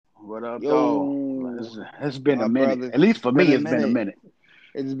What up, though? Yo, It's been a my minute. brother. At least It's for been me, a it's been a minute. minute.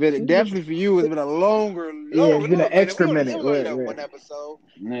 It's been It's been, definitely for you. It's been a longer, yeah, it's been an little minute. extra It minute. was only Right, that right. one episode.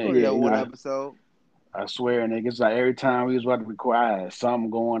 Only Nigga, Yeah, that one yeah. episode. I swear, nigga, it's like every time we was about to record, there's something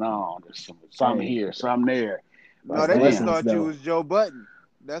going on. There's something Hey, here, something there. No, Like, that's they just damn. blessings, thought you though. was Joe Button.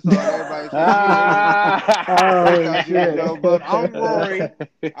 That's all everybody said. They Oh thought you was shit! Joe Button. I'm Rory.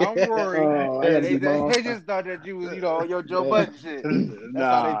 I'm Rory. Oh, I gotta They be they, mom. they just thought that you was your Joe Yeah. Button shit. That's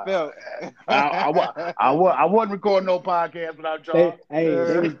how they Nah, felt. I wasn't recording no podcast without y'all.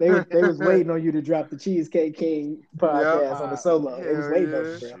 They was waiting on you to drop the Cheesecake King Yep. podcast on the solo. They was Hell waiting on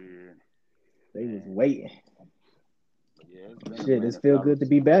yeah. you, bro. Shit, They was man. waiting. Yeah, it's been a Shit, it's minute, feel good to fellas.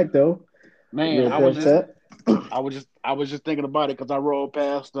 be back though. Man, Little Def Tep. I was just thinking about it because I rolled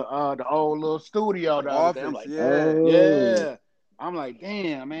past the old little studio The the other day. I'm office, like, yeah. Oh, yeah. I'm like,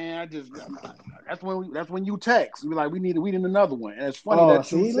 damn, man. That's when you text. You're like, we need another one. And it's funny oh,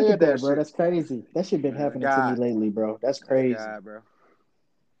 that you see, look at said that that, bro. shit. That's crazy. That shit been That's happening to me God. lately, bro. That's That's crazy. God, bro.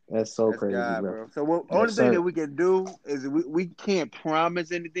 That's so That's crazy, God, bro. bro. So, what only Yes, thing that sir. we can do is we can't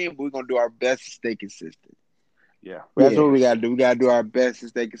promise anything, but we're gonna do our best to stay consistent. Yeah. That's what Yeah. we gotta do. We gotta do our best to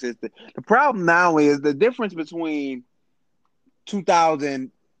stay consistent. The problem now is the difference between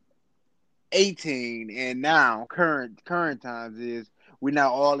 2018 and now current times is we're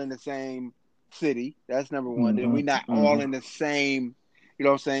not all in the same city. That's number one. Then Mm-hmm. we're not all Mm-hmm. in the same, you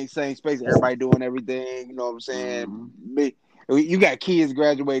know what I'm saying, same space. Everybody doing everything, you know what I'm saying? Mm-hmm. You got kids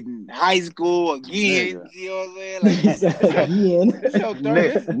graduating high school again, Nigga. you know what I'm saying? Like Again. this your third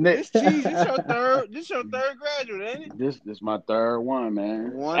Nick, Nick. this your third graduate, ain't it? This my third one,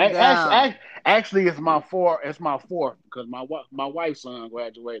 man. One down. Actually, it's my fourth. It's my fourth because my wife's son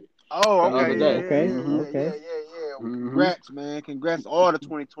graduated Oh, the okay, other Oh, day. okay. Mm-hmm. Okay. yeah. Well, Mm-hmm. congrats, man. Congrats to all the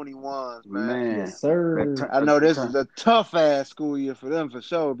 2021s, man. Man, Yes, that sir. turn, I know this is a tough ass school year for them for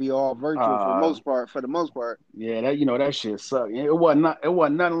sure. Be all virtual uh, for the most part. yeah, that shit sucked. It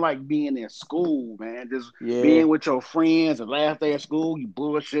wasn't nothing like being in school, man. Just Yeah. being with your friends. The last day of school, you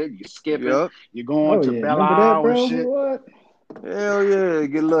bullshit, you skipping, Yep. you going Oh to yeah. Belle Remember that, Isle and bro? shit. What? Hell yeah.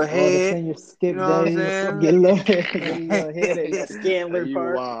 Get a little All the head. senior You skip know what I'm days. Get a little get a saying? little head at Hey, Scanlon you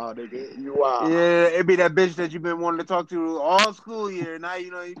Park. wild, nigga. You wild. Yeah, it be that bitch that you've been wanting to talk to all school year. Now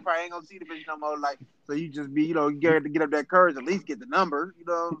you probably ain't gonna see the bitch no more. Like, so you just be, you get up that courage, at least get the number. You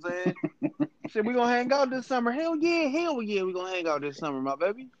know what I'm saying? Shit, we gonna hang out this summer. Hell yeah, we gonna hang out this summer, my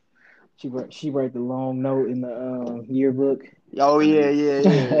baby. She write the long note in the yearbook. Oh yeah, Man,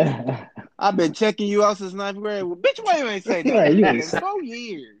 yeah. I've been checking you out since ninth grade. Well, bitch, why you ain't say Right, nothing? you It's ain't been 4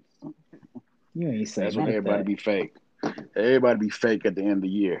 years. you ain't say that's when like everybody that. be fake. Everybody be fake at the end of the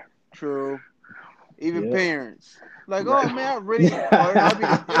year. True. Even Yep. parents. Like, oh Right. man, I really or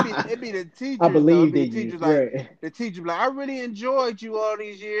it be the I teachers though. It believed be the in you. teachers like Right. the teacher be like, I really enjoyed you all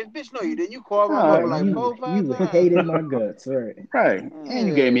these years. Bitch, no, you didn't. You called my mama Right. like Uh, four, You five you times. hated my guts. Right. right. And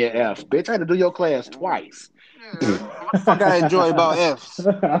you gave me an Yeah. F, bitch. I had to do your class twice. Yeah. What the fuck I enjoy about F's?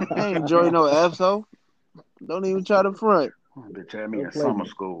 I ain't enjoy no F's, so don't even try to front. Bitch had me in Don't play summer me.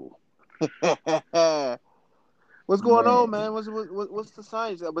 school. What's going on, Man. man? What's the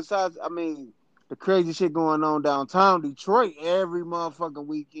science besides? I mean, the crazy shit going on downtown Detroit every motherfucking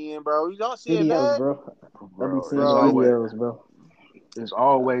weekend, bro. You don't seeing Videos, that, bro. I be Bro, seeing the videos, bro. there's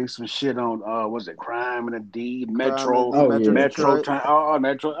always some shit on was it Crime and the D, crime in Metro, Oh Metro yeah. Metro Detroit. time,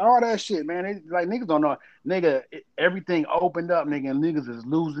 Metro, all that shit, man. Like niggas don't know, nigga. Everything opened up, nigga, and niggas is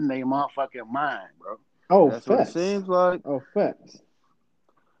losing their motherfucking mind, bro. Oh That's what it facts. seems like. Oh facts.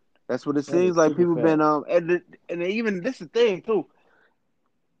 That's what it That seems is like. super People been facts. and even this is the thing too.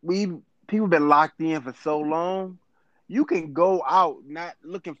 We people been locked in for so long. You can go out not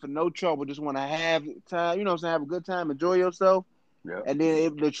looking for no trouble, just want to have time. You know what I'm saying? Have a good time, enjoy yourself, Yeah, and then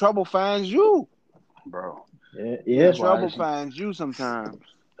if the trouble finds you, bro. Yeah. the That's Yeah. why. trouble finds you sometimes.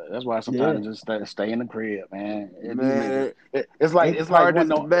 That's why Yeah. sometimes I just stay in the crib, man. And these niggas, Man, it's it's like hard one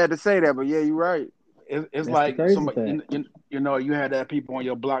to no. bad to say that, but yeah, you're right. It's That's the like crazy somebody thing. you know you had that people on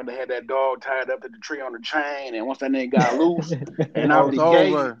your block that had that dog tied up to the tree on the chain, and once that nigga got loose and Oh, out it's the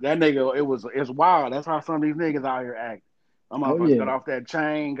gate, over. that nigga it's wild. That's how some of these niggas out here act. Some Oh motherfuckers got yeah. off that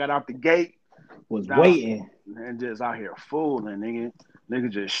chain, got out the gate, Was down, waiting. and just out here fooling,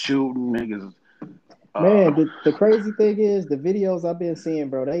 niggas just shooting, niggas. Man, the crazy thing is the videos I've been seeing,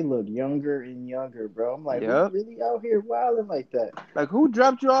 bro, they look younger and younger, bro. I'm like, we Yep. really out here wilding like that. Like who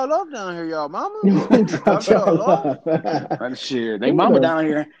dropped you all off down here, y'all? Mama? Who Who dropped dropped y'all y'all off? off? That shit. Who the They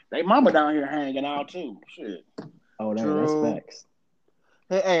mama down here hanging out too. Shit. Oh, that's True. facts.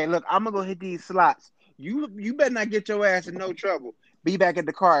 Hey, look, I'm gonna go hit these slots. You better not get your ass in no trouble. Be back at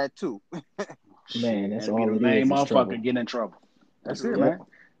the car at 2. Man, Shit. that's And be all the it main is motherfucker trouble. getting in trouble. That's it, True. Yep. man.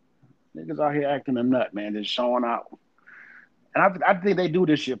 Niggas out here acting a nut, man, just showing out. And I think they do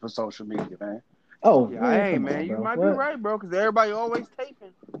this shit for social media, man. Oh Yeah, man, hey come man, on, you bro. might be What? right, bro, because everybody always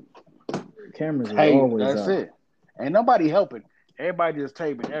taping. Cameras is Hey, always that's up. it. Ain't nobody helping. Everybody just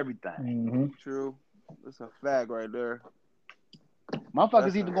taping everything. Mm-hmm. True, that's a fact right there. Motherfuckers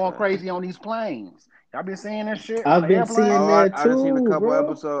That's a even going fact. crazy on these planes. Y'all been seeing this shit on I've the been seeing airplane? Oh, that I just seen a too, couple bro.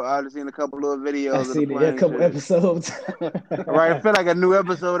 episodes. I just seen a couple of I videos of the seen it a plane couple shit. episodes. Right, it feel like a new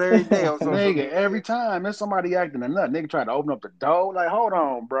episode every day on social Nigga, every media. time there's somebody acting a nut, nigga try to open up the door. Like, hold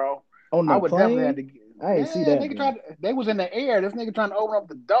on, bro. On I the would definitely have plane, to. I ain't see Yeah, that nigga then. tried. They was in the air. This nigga trying to open up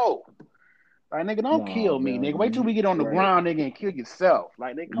the door. Like, nigga, don't No, kill me, bro. nigga. Wait till we get on the Right. ground, nigga, and kill yourself.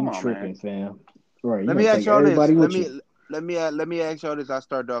 Like, nigga, come You on, man. tripping, fam. Right. You Let gonna me ask take y'all this. everybody with you. Let me ask y'all this. I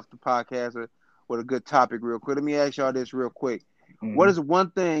started off the podcast with a good topic real quick. Let me ask y'all this real quick. What Mm-hmm. is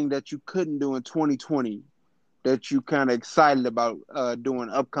one thing that you couldn't do in 2020 that you kind of excited about doing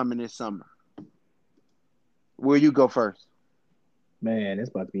upcoming this summer? Will you go first? Man, it's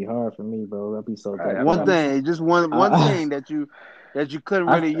about to be hard for me, bro. I'll be so Right, goddamn. One thing, just one I, thing that you couldn't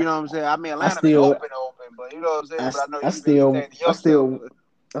I, really, you know what I'm saying? I mean, I Atlanta, they still, open, but you know what I'm saying? I, But I know I you still, entertaining I yourself. still,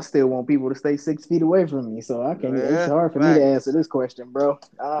 I still want people to stay 6 feet away from me. So I can't. It's Yeah, hard for me to answer facts, this question, bro.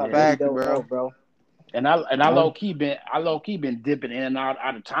 I yeah. really facts, don't know, bro. bro. And I I, low key been dipping in and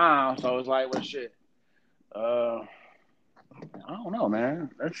out of town. So it's like, well, shit. Uh, I don't know, man.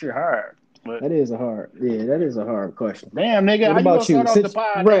 That shit hard. But that is a hard question. damn, nigga, What how you gonna about you? start off the Since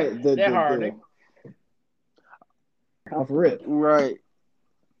pod right, that hard, nigga? off rip. Right.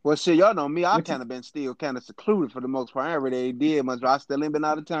 Well, shit, y'all know me. I What you? kind of been still kind of secluded for the most part. I ain't really did much, but I still ain't been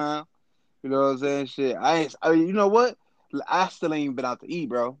out of town. You know what I'm saying? Shit, you know what? I still ain't even been out to eat,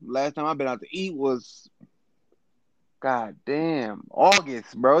 bro. Last time I been out to eat was, god damn,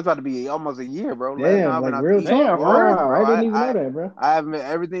 August, bro. It's about to be almost a year, bro. Last time Damn, I've been like out to real eat. talk. Damn, for Word, real? Wow, bro. I didn't even know that, bro. I haven't been,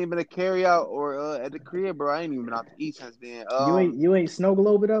 everything been a carry out or at the crib, bro. I ain't even been out to eat since then. You ain't snow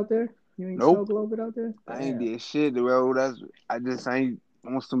globed out there. You ain't snow Nope. globed out there. I ain't Damn. did shit, bro. I ain't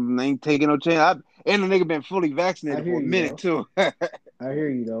on some ain't taking no chance. And the nigga been fully I vaccinated hear for a you minute though. too. I hear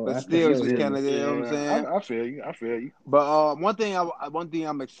you though. But I for still, sure just hear kind you. of, you know what I'm Yeah, saying. I feel you. I feel you. But one thing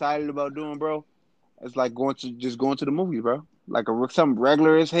I'm excited about doing, bro, is like going to the movies, bro. Like something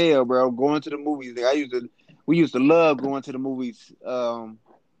regular as hell, bro. Going to the movies. Like, we used to love going to the movies.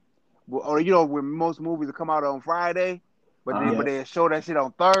 Or you know, when most movies will come out on Friday, but Yep. they show that shit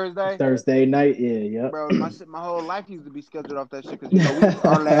on Thursday. Thursday night. Yeah. Bro, my whole life used to be scheduled off that shit because you know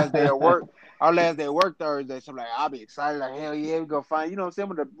our last day of work, Thursday. So I'm like, I'll be excited like hell yeah, we go find, you know what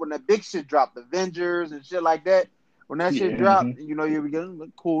I'm saying, when that big shit dropped, Avengers and shit like that. When that shit Yeah. hmm dropped, you know you be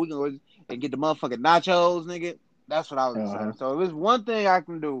getting cool, we can go and get the motherfucking nachos, nigga. That's what I was Uh-huh. excited. So if there's one thing I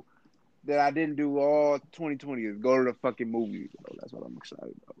can do that I didn't do all 2020 is go to the fucking movies, bro. That's what I'm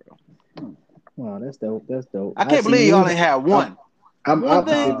excited about, bro. Wow, that's dope. That's dope. I I can't see believe y'all me. ain't had I'm one. I'm One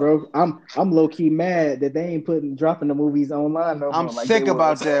opposite, thing. No. bro. I'm low key mad that they ain't dropping the movies online no I'm more like they sick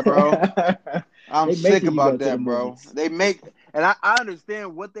about was. that, bro. I'm They sick making you go about to the that, bro. movies. And I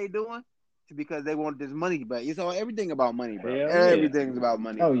understand what they doing because they want this money back. It's all everything about money, bro. Hell yeah. Everything's about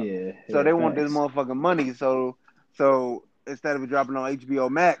money, Oh bro. yeah, So yeah, they want this facts. motherfucking money. So instead of it dropping on HBO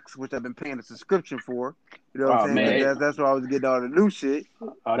Max, which I've been paying a subscription for, you know what I'm Oh saying? Because Right. man. that's where I was getting all the new shit.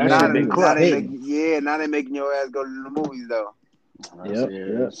 Oh, that Now shit Man, it been they was now they clutch. hitting. making yeah now they making your ass go to the movies though. That's Yep, yeah,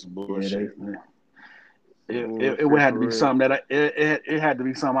 yep. that's Yeah, they bullshit, man. It would Bullshit have to for be real. something that it had to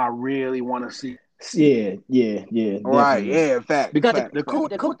be something I really want to see. yeah, Right? definitely. Yeah. Facts. Because Facts. Facts.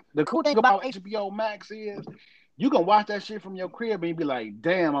 the cool thing about HBO Max is you can watch that shit from your crib and you be like,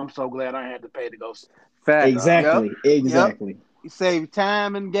 damn, I'm so glad I had to pay to go see. Facts. Yep. Exactly, Yep. exactly, You save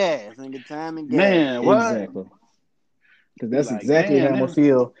time and gas. And get time and gas. Man, what? exactly. Because Be that's like, exactly how damn, I'm gonna man.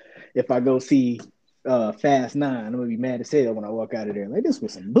 feel if I go see Fast Nine. I'm gonna be mad as hell when I walk out of there. Like this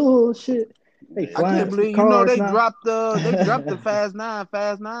was some bullshit. They I flying can't some believe cars now. they dropped the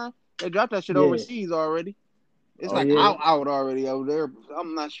Fast Nine. They dropped that shit Yeah. overseas already. It's Oh like yeah. out already over there.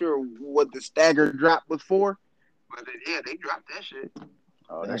 I'm not sure what the stagger drop was for, but they dropped that shit.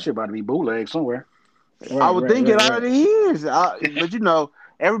 Oh, that Damn. shit about to be bootleg somewhere. I Right, would right, think it right, right. already is. But you know,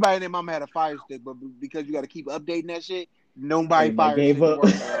 everybody and their mama had a Fire Stick, but because you got to keep updating that shit, nobody Hey, I Fire gave Sticks up,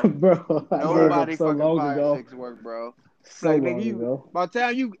 work, bro. bro. I gave up Nobody so fucking long Fire ago. Sticks work, bro. So Like nigga, long ago. by the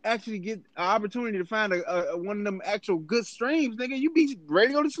time you actually get an opportunity to find a one of them actual good streams, nigga, you be ready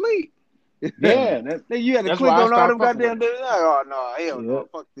to go to sleep. Right. Yeah, Then you had to that's click why I on all stopped them fucking with goddamn it. things. Like, oh no, hell no, Yep.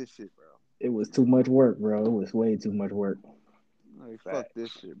 fuck this shit, bro. It was too much work, bro. It was way too much work. Like, fuck this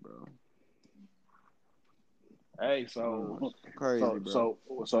Facts. shit, bro. Hey, Oh, so crazy, bro.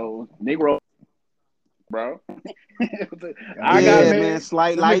 Negro bro. I got Yeah, man. married.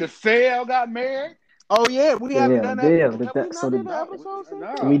 Slight The light. nigga Sale got married. Oh yeah, we haven't done Damn, that. damn. Have we So not done the an episode since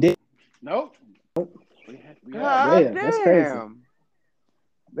then? we No, did. nope. We haven't. God Damn, that's crazy. damn.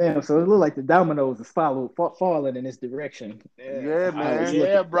 Damn, so it looked like the dominoes is falling in this direction. Yeah, Yeah, How it's man.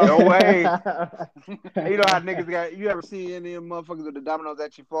 yeah, looking. bro. No way. You know how niggas got? You ever see any of them motherfuckers with the dominoes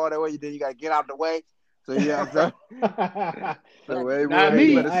actually fall that way? Then you gotta get out the way. So yeah, so hey, Not boy, you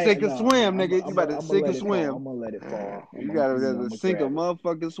me. better sink or swim, nigga. You better I'm gonna sink or let it fall. swim. I'm gonna let it fall. You gotta sink or grab it.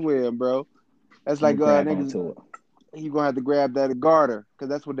 motherfucking swim, bro. That's I'm like gonna grab niggas. onto it. You gonna have to grab that garter because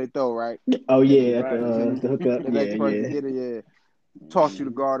that's what they throw, right? Oh yeah, at Right. the hookup. The Yeah, next person yeah. get it, yeah. Toss you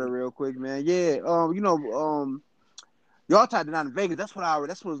the garter real quick, man. Yeah, y'all tied it down in Vegas. That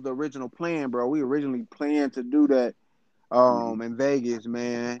was the original plan, bro. We originally planned to do that in Vegas,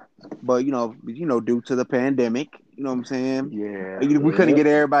 man. But due to the pandemic, you know what I'm saying? Yeah. We couldn't Yep. get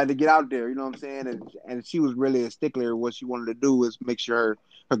everybody to get out there, you know what I'm saying? And she was really a stickler. What she wanted to do was make sure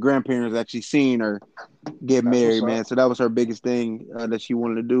her grandparents actually seen her get That's married, what's man. up. So that was her biggest thing that she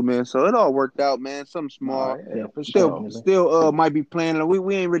wanted to do, man. So it all worked out, man. Something Oh small. yeah, for sure. Still might be planning on,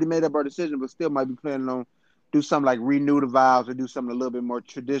 we ain't really made up our decision, but still might be planning on do something like renew the vows or do something a little bit more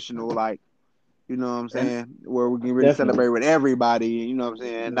traditional, like, you know what I'm And saying, where we can really Definitely. celebrate with everybody, you know what I'm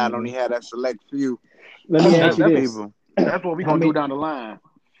saying, not only Mhm. have that select few Let me ask that's you of this: people. that's what we How gonna do many down the line.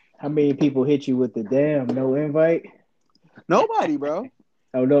 how many people hit you with the damn no invite? Nobody, bro.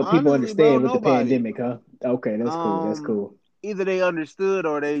 Oh no, people Honestly, bro, understand with the nobody. pandemic, huh? Okay, that's cool. That's cool. Either they understood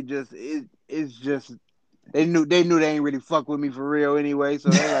or they just it's just they knew they ain't really fuck with me for real anyway. So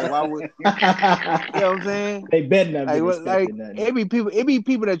they're like, why would you know what I'm saying? They better not Like been what? Like expecting nothing. it be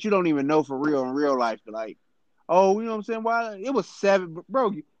people that you don't even know for real in real life. Like, oh, you know what I'm saying? Why it was 7,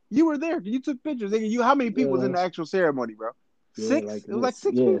 bro. You were there. You took pictures. You how many people was in Uh, the actual ceremony, bro? yeah, 6. like It was like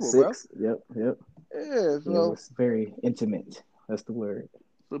 6 yeah, people, bro. 6. Yep. Yeah. It So was very intimate. That's the word.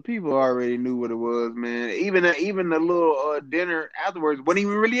 people already knew what it was, man. Even the little dinner afterwards wasn't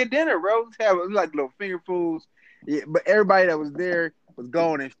even really a dinner, bro. It was like little finger foods. Yeah, but everybody that was there was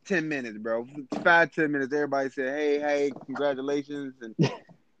gone in 10 minutes, bro. 5-10 minutes. Everybody said, "Hey, congratulations," and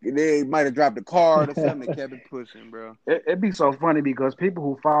they might have dropped a card or something. They kept it pushing, bro. It'd be so funny because people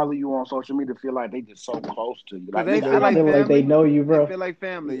who follow you on social media feel like they just so close to you. Cause Like they nigga, feel I don't. like Feel like they family. know you, They bro. feel like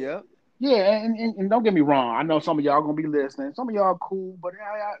family. Yeah. Yep. Yeah, and don't get me wrong. I know some of y'all gonna be listening. Some of y'all cool, but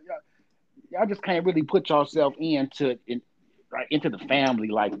y'all just can't really put yourself into the family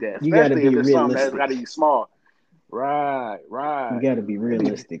like that, You got to especially if be it's something that's got to realistic. be small. You Right. got to be It be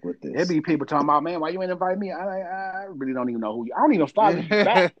realistic with it this. be people talking about, man, why you ain't invite me? I really don't even know who you. I don't even follow you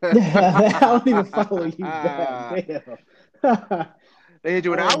back. I don't even follow you back. Damn. They hit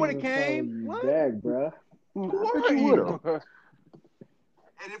you I with, I don't would have even follow came. you What? back, bro. Who I bet are you would have. you?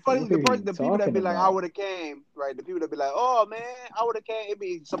 And it's funny, What are you the people that talking be like, I about? would have came, right? The people that be like, oh man, I would have came. It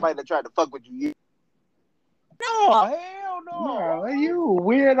be somebody that tried to fuck with you. No, hell no. No, What? you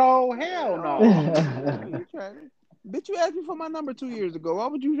weirdo. Hell no. Oh, you tried to, bitch, you asked me for my number 2 years ago. Why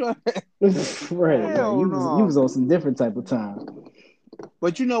would you try? Right, like Hell you was no. on some different type of time.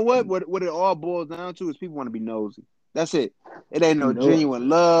 But you know what? What it all boils down to is people want to be nosy. That's it. It ain't no You know it. genuine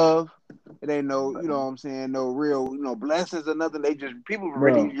love. It ain't no, you know what I'm saying, no real, blessings or nothing. People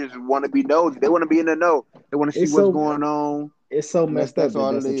really Bro, just want to be nosy. They want to be in the know. They want to see it's what's so going on. it's so And that's messed up that's that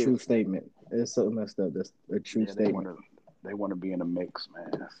all it that's a is. true statement. It's so messed up that's a true Yeah, statement. they want to be in the mix,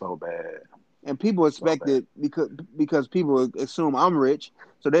 man. So bad, And people so expect bad. it because people assume I'm rich,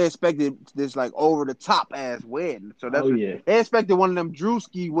 so they expected this like over the top ass wedding. So that's Oh what yeah. they expected, one of them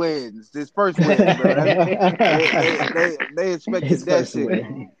Drewski weddings, this first wedding, bro. They His expected that first shit.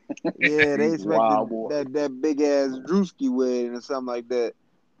 win. Yeah, they expected Wow, boy. that big ass Drewski wedding or something like that.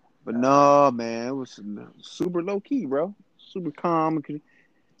 But no, man, it was super low key, bro. Super calm and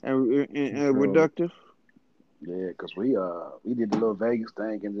Bro, reductive. Yeah, because we did the little Vegas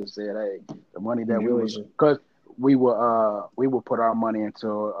thing and just said, hey, the money that we enjoy was it. because we would put our money into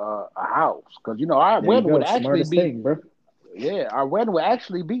a house because our There you wedding would go. actually Smartest be thing, bro. our wedding would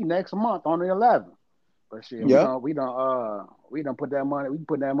actually be next month on the 11th. But shit, we Yep. don't we don't put that money. We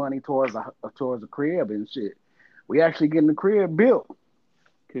put that money towards a crib and shit. We actually getting the crib built. Yeah,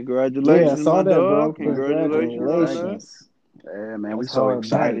 I Congratulations, saw my that, dog. bro. Congratulations on Thank you. that. Congratulations. Yeah, man, we That's so hard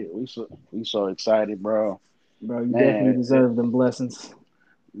excited. money. We so excited, bro. Bro, you definitely Man, deserve them blessings.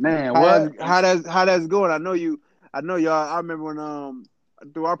 man, How what? that how that's going? I know y'all. I remember when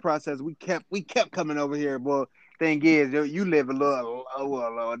through our process we kept coming over here. Well, thing is, you live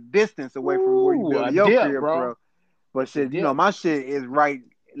a distance away from where you Ooh, a building your dip, crib, bro. bro. But It's a shit, dip. my shit is right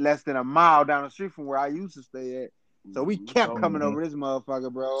less than a mile down the street from where I used to stay at. So we kept So coming Hmm. over this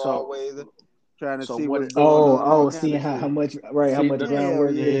motherfucker, bro. so Always trying to So see what? what's going on, all kind Seeing of how shit. much, right? How See much the Hell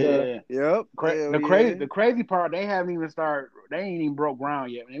groundwork is yeah. done. yeah. Yep. Hell yeah. The crazy part, they haven't even started. They ain't even broke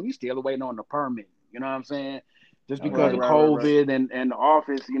ground yet, man. We still waiting on the permit. You know what I'm saying? Just because Right, of Okay. right, right, right. COVID and the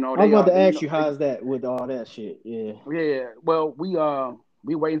office, you know, I was they about are. to You ask know, you, how's that with all that shit? Yeah. yeah. Well,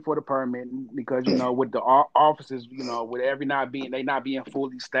 we waiting for the permit because you know with the offices, you know, with every not being they not being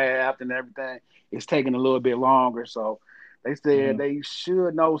fully staffed and everything, it's taking a little bit longer. So they said Mhm. they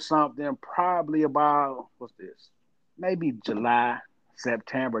should know something probably about what's this? Maybe July,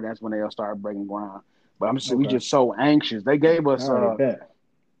 September. That's when they'll start breaking ground. But we Okay. just so anxious. All right, bet.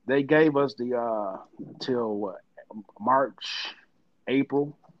 They gave us the till what March,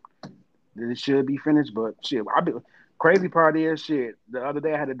 April that it should be finished. But shit, crazy part is shit. The other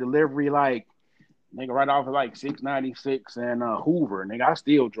day I had a delivery like nigga right off of like 696 and Hoover. Nigga, I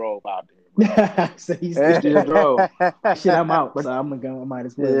still drove out there, bro. So you We still still drove. shit. I'm out, But so I'm gonna go. I might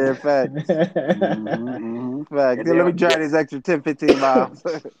as well. Yeah, facts. Facts. And Then let me drive this extra 10, 15 miles.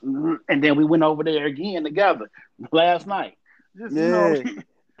 and then we went over there again together last night. Just you know, Yeah. just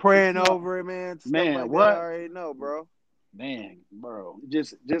Praying you know, over it, man. Stuff man, like that, I what already know, bro. man, bro,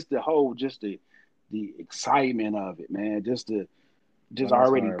 just the whole, just the excitement of it, man. Just Oh, that's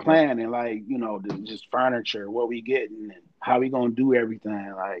already hard, bro. planning, like you know, just furniture, what we getting, and how we gonna do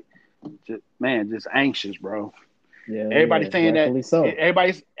everything. Like, just anxious, bro. Yeah, Everybody yeah, saying that. rightfully so.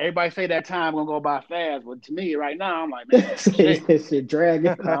 Everybody say that time gonna go by fast, but to me, right now, I'm like, man, shit, That shit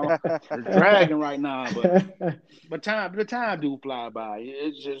dragging. it's dragging right now. But the time do fly by.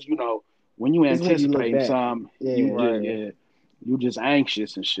 It's just you know when you It's when you look anticipating back. something, you Yeah, just Right. yeah. you just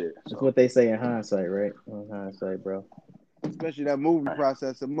anxious and shit. That's So what they say in hindsight, right? In hindsight, bro. Especially that movie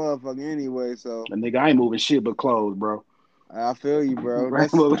process, a motherfucker anyway. So the nigga, I ain't moving shit but clothes, bro. I feel you, bro. I ain't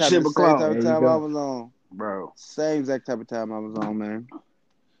That's moving kind of shit the but same type clothes, of There you time I go. was on. bro. Same exact type of time I was on, man.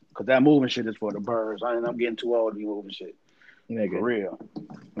 Cause that moving shit is for the birds. I'm getting too old to be moving shit for Nigga. real.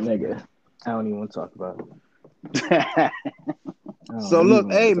 Nigga. I don't even want to talk about it. I So don't look, even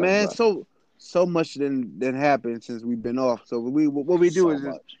want hey to talk man, about it. so much didn't happen since we've been off. So what we do So is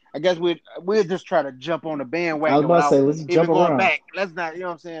just, much. I guess we'll just try to jump on the I was bandwagon about to without say, let's even jump going around. back. Let's not, you know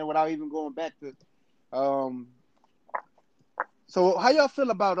what I'm saying, without even going back to um. So how y'all feel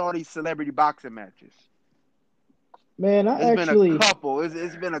about all these celebrity boxing matches? Man, I It's been a actually, couple.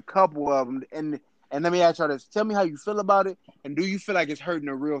 It's been a couple of them, and let me ask y'all this: tell me how you feel about it, and do you feel like it's hurting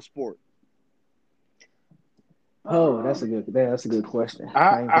a real sport? that's Um, that's a good question. I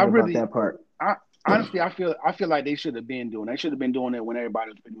I didn't I think about really that part. I honestly I feel like they should have been doing. They should have been doing it when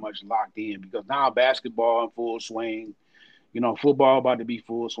everybody was pretty much locked in because now basketball in full swing. You know, football about to be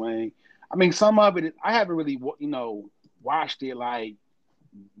full swing. I mean, some of it I haven't really watched it like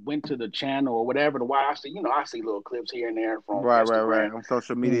went to the channel or whatever to watch it. You know, I see little clips here and there from Right. Instagram On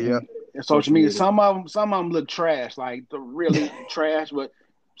social media, Hmm. yep. and social Social media. media. Some of them look trash, like the really trash, but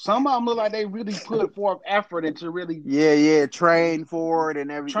some of them look like they really put forth effort into really Yeah. Train for it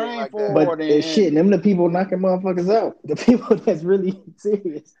and everything train like that. But forward it's shit, and them the people knocking motherfuckers out. The people that's really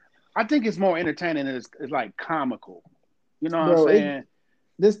serious. I think it's more entertaining and it's like comical. You know what I'm Bro, saying?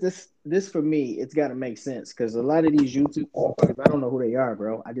 this for me, it's got to make sense because a lot of these YouTube motherfuckers, I don't know who they are,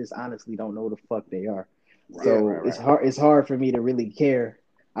 bro. I just honestly don't know who the fuck they are. Right, Yeah. So right, it's right. hard. It's hard for me to really care.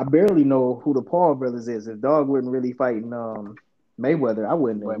 I barely know who the Paul brothers is. If Dog wasn't really fighting Mayweather, I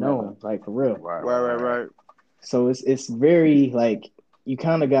wouldn't have Wait a minute. known. Like for real. Right, Right, right, right, right, right. right. So it's very like you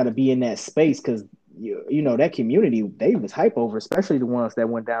kind of got to be in that space because you know that community they was hype over, especially the ones that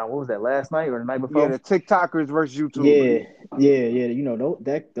went down. What was that last night or the night Yeah, before? the TikTokers versus YouTubers. Yeah, yeah. You know,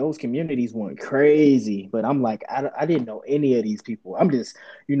 those communities went crazy. But I'm like, I didn't know any of these people. I'm just,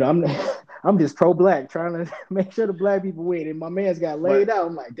 you know, I'm I'm just pro black, trying to make sure the black people win. And my man's got But laid out.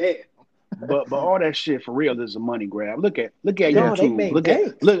 I'm like, damn, but all that shit for real is a money grab. Look at Yeah. bro, they YouTube. make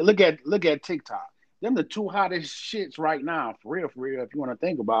bank. Look at TikTok. Them the two hottest shits right now, for real, for real. If you want to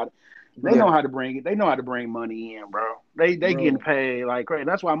think about it, they Bro, know Yeah. how to bring it. They know how to bring money in, bro. They getting bro, paid like crazy.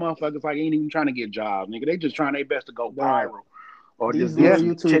 That's why motherfuckers like ain't even trying to get jobs, nigga. They just trying their best to go dog. viral or just These do little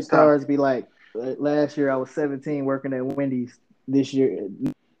Yeah. some YouTube TikTok. stars be like, last year I was 17 working at Wendy's. This year,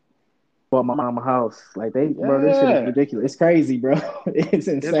 bought my mama house. Like bro, this shit is Yeah, ridiculous. It's crazy, bro. It's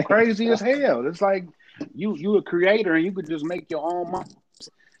it's insane. crazy as hell. It's like you a creator and you could just make your own money.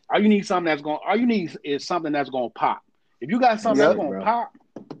 All you need is something that's gonna pop. If you got something That's that's Yep. it, gonna bro. pop,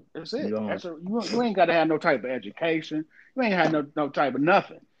 that's You it. on You ain't gotta have no type of education. You ain't had no type of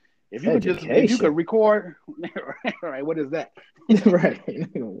nothing. If you could education. record, right? What is that? Right.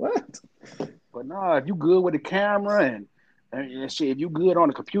 What? But no, if you good with the camera and shit, if you good on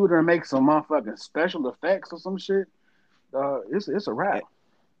the computer and make some motherfucking special effects or some shit, it's a wrap.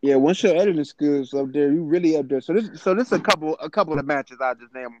 Yeah, once your editing skills up there, you really up there. So this a couple of matches. I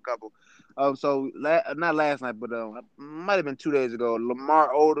just named a couple. Not last night, but might have been 2 days ago. Lamar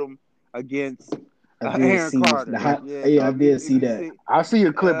Odom against I did Aaron see Carter. the Yeah, yeah, so I if you did if see you that. see, I see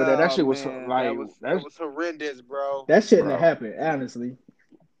a clip of that. That oh shit was man, like that that's was horrendous, bro. That shouldn't have bro. happened, honestly.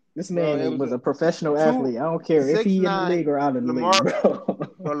 This Bro, man it was was a a professional two athlete. I don't care if six he in the nine league or out of the Lamar. league, bro.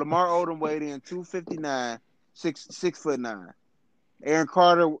 Bro, Lamar Odom weighed in 259, 6'9". Aaron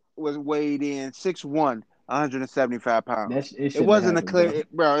Carter was weighed in 6'1", 175 pounds. It It shouldn't have wasn't a happened, bro. clear,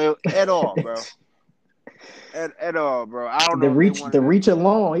 bro, at all, bro. At all, bro. I don't The know if they reach, wanted the to. reach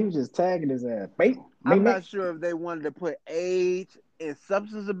alone, he was just tagging his ass. Bait, I'm bait, not sure if they wanted to put age and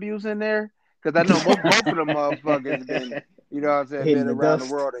substance abuse in there, because I know both of them motherfuckers been, you know what I'm saying, hitting been the around the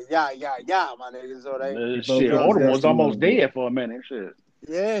dust. world and yeah, my niggas. So they, They both you Shit, know what I'm hitting Odom saying. was dusty a little almost bit. dead for a minute. Shit.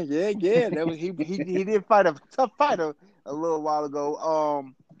 Yeah. That was he did fight a tough fight a little while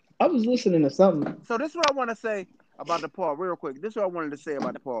ago. I was listening to something. So this is what I want to say about the Paul real quick. This is what I wanted to say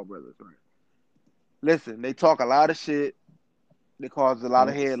about the Paul brothers. Right? Listen, they talk a lot of shit. They cause a lot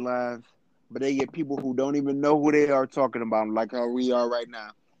of Yep. headlines, but they get people who don't even know who they are talking about, like how we are right now.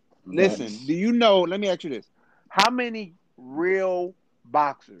 Listen, Facts. do you know? Let me ask you this: how many real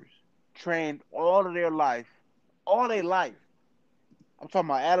boxers trained all their life? I'm talking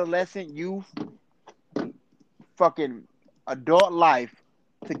about adolescent, youth, fucking adult life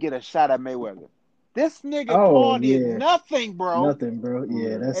to get a shot at Mayweather. This nigga Oh Paul did yeah, nothing, bro, nothing, bro. Yeah, Yeah.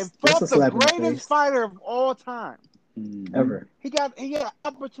 and that's a fought the slap in the greatest face. fighter of all time. Mm-hmm. Ever. He got an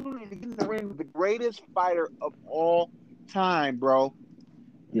opportunity to get in the ring with the greatest fighter of all time, bro.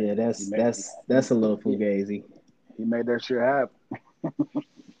 Yeah, He that's made that's that's a little he, fugazi. he made that shit happen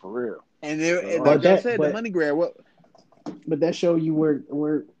for real. And So, like But y'all that said, the but money grab. What but that show you where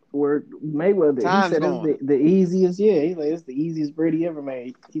Mayweather. He time's said it's going, the easiest. Yeah, he's like it's the easiest bread he ever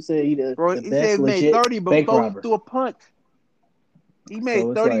made. He said he bro? the He said best he made legit 30 bank before he robber. threw a punch. He made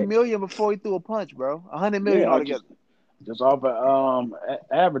So it's 30 like million before he threw a punch, bro. 100 million yeah, altogether. just off of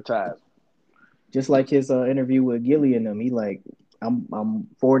advertising. just like his interview with Gilly and them. He like I'm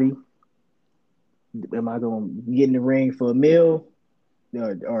 40. Am I gonna get in the ring for a meal?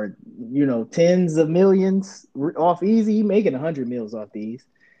 Or tens of millions off easy. He making 100 mils off these,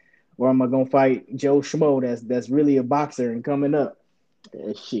 or am I gonna fight Joe Schmo that's really a boxer and coming up?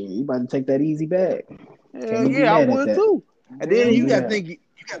 Shit, you about to take that easy bag. Can't Hell even be yeah, I mad at would that. too. And then Can't Hell be mad. you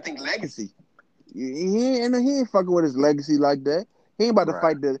gotta think legacy. He ain't fucking with his legacy like that. He ain't about to right.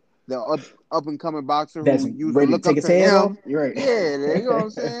 fight the up and coming boxer That's who used to ready to look take up his to head off. him. You're right. Yeah, you know what I'm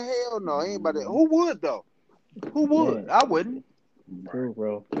saying? Hell no, he ain't about to. Who would though? Who would? Man, I wouldn't. Right. true,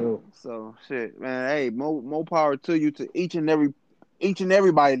 bro. True. So shit, man. Hey, more power to you, to each and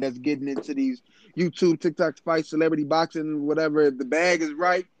everybody that's getting into these YouTube, TikTok fights, celebrity boxing, whatever. If the bag is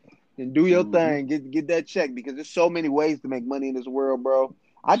right, then do your Mm-hmm. thing. Get that check, because there's so many ways to make money in this world, bro.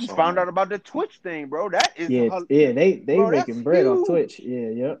 I just So found man. out about the Twitch thing, bro. That is, Yeah, yeah. They bro, that's making bread off huge. Twitch. Yeah,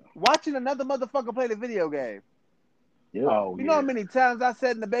 yep, Watching another motherfucker play the video game. yep. Oh You know how yeah. many times I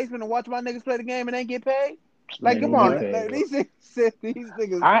sat in the basement and watched my niggas play the game and ain't get paid? Like, And come then on, get Man, paid, bro. these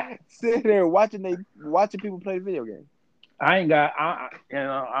niggas I sit there watching people play the video game. I ain't got I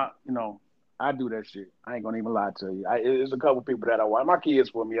do that shit. I ain't gonna even lie to you. There's a couple people that I watch. My kids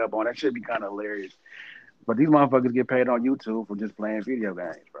put me up on that. Should be kind of hilarious. But these motherfuckers get paid on YouTube for just playing video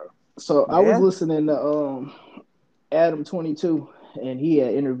games, bro. So I was Yeah. listening to Adam 22, and he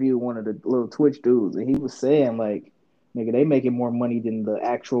had interviewed one of the little Twitch dudes, and he was saying like, nigga, they making more money than the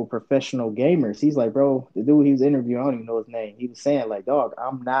actual professional gamers. He's like, bro, the dude he was interviewing, I don't even know his name. He was saying like, dog,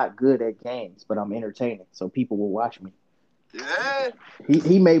 I'm not good at games, but I'm entertaining, so people will watch me. Yeah.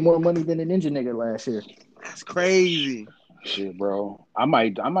 He made more money than a ninja nigga last year. That's crazy. Shit, bro. I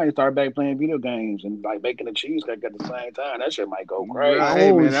might start back playing video games and like baking a cheesecake at the same time. That shit might go Bro, crazy.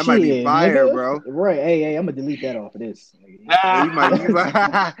 hey Oh man, that might be shit, fire, nigga! bro. Right? Hey, I'm gonna delete that off of this. Yeah, you might let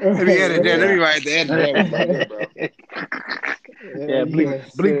me edit that. Let me Yeah. write the edit that one right there, bro. Yeah, bleep,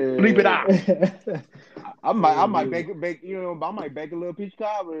 Yes, bleep it out. sir. I Oh, might dude. I might bake a little peach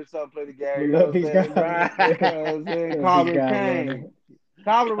cobbler or something, play the game, you know Love what I'm peach saying? cobbler. You know what I'm saying? Peach Cobbler cobbler. cane.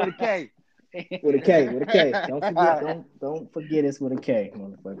 Cobbler with a K. With a K, with a K. Don't forget it's with a K,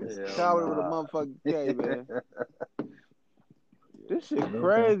 motherfuckers. Hell Cobbler with a nah. motherfucking K, man. This Yeah, shit bro.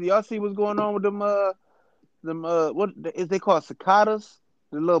 crazy. Y'all see what's going on with them what is they called, cicadas?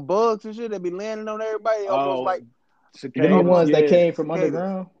 The little bugs and shit that be landing on everybody, almost Oh, like Them the cicadas, almost ones that yeah. came from cicadas.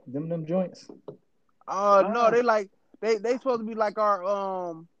 underground. Them joints. No, Ah, they like they supposed to be like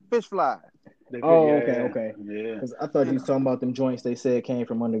our fish flies. They figure, Oh, okay, yeah, okay. yeah. Because I thought you was talking about them joints they said came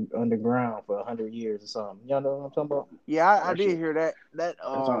from underground for 100 years or something. Y'all know what I'm talking about? Yeah, I That did shit. hear that. That That's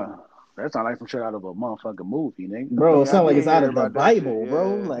all. That's not like some shit out of a motherfucking movie, nigga. Bro, it yeah, I sounds like did it's out hear of the about that shit. Bible,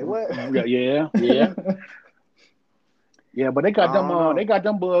 bro. Yeah, Like what? Yeah, yeah, yeah, yeah. But they I got them. don't know. They got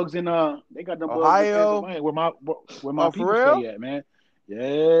them bugs in. They got them bugs in Ohio. Pennsylvania, where my Oh, for people stay real? at, man.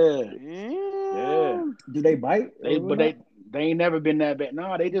 Yeah, yeah. Yeah. Do they bite They, or but not? they ain't never been that bad.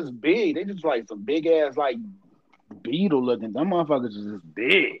 No, they just big. They just like some big ass like beetle looking. Them motherfuckers is just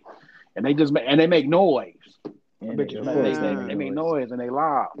big, and they make noise. Them And bitches of make course they Yeah. make they make noise. noise and they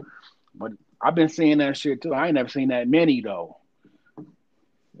loud. But I've been seeing that shit too. I ain't never seen that many though.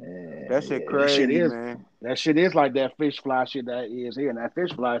 That Man, shit That yeah. shit crazy, is man. that shit is like that fish fly shit that is here, and that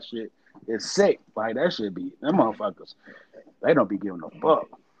fish fly shit is sick. Like that shit be them motherfuckers. They don't be giving a fuck.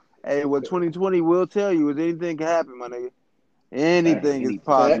 Hey, what 2020 will tell you is anything can happen, my nigga. Hey, Anything is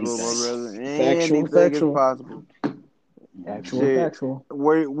possible, my anything. Facts. brother. Factual, Anything is factual. possible. Actual, Mhm. Shit. factual.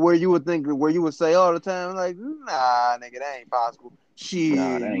 Where you would think where you would say all the time, like, nah, nigga, that ain't possible. Nah, that Shit,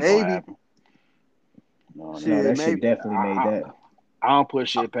 ain't gonna maybe. happen. No, that No, Shit, that ain't. shit maybe. definitely made I, that. I don't put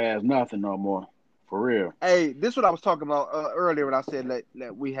shit past nothing no more. For real. Hey, this is what I was talking about earlier when I said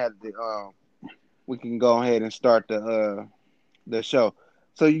that we had the we can go ahead and start the show.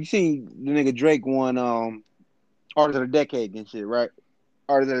 So you seen the nigga Drake won Artist of the Decade and shit, right?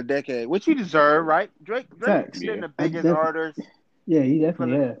 Artist of the Decade, which he deserved, right? Drake Facts. been Yeah. the I biggest def- artist yeah, he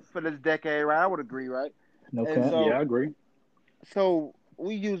definitely has. for this decade, right? I would agree, right? No And cap. Yeah, I so agree.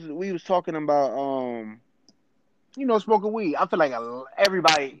 we was talking about smoking weed. I feel like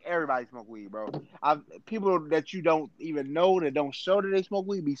everybody smoke weed, bro. People that you don't even know that don't show that they smoke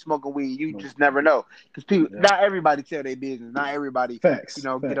weed be smoking weed. You No. just never know because people, Yeah. not everybody tell their business. Not everybody, Facts. get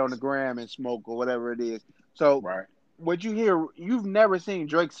on the Facts. gram and smoke or whatever it is. So Right. what you hear, you've never seen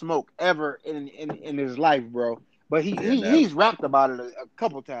Drake smoke ever in his life, bro. But Yeah, never. he's rapped about it a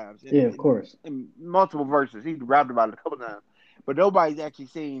couple times Yeah, of course. in multiple verses. He's rapped about it a couple times, but nobody's actually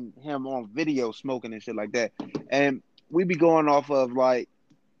seen him on video smoking and shit like that. And we be going off of like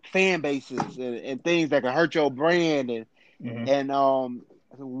fan bases and things that can hurt your brand Hmm. and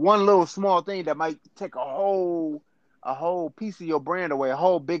one little small thing that might take a whole piece of your brand away, a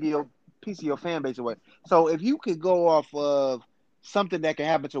whole big of your piece of your fan base away. So if you could go off of something that can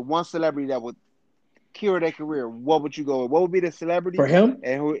happen to one celebrity that would kill their career, what would you go with? What would be the For celebrity him?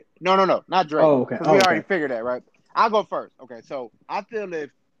 and who? No, not Drake, Oh, okay. because we Oh, already okay. figured that, right? I'll go first. Okay, so I feel if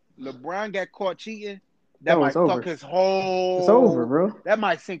LeBron got caught cheating, that Oh, it's might fuck over. his It's over, whole. bro. That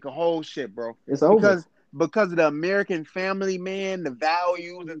might sink a whole shit, bro. It's over. Because of the American family, man, the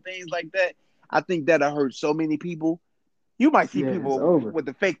values and things like that. I think that'll hurt so many people. You might see Yeah, it's people over. with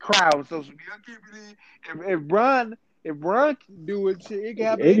the fake crowd on social media. I can't believe if Bron can do it, shit, it can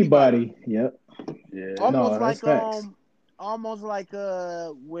happen to anybody. Anybody. Yep. Yeah. No, Almost that's like facts.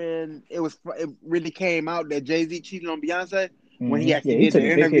 when it really came out that Jay-Z cheated on Beyonce when he Yeah, actually he did took the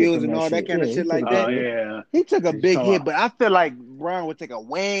a big hit interviews from and that all that shit. kind Yeah, of he shit took a like big that. hit. Yeah. He took a He's big talking hit, about, but I feel like Bron would take a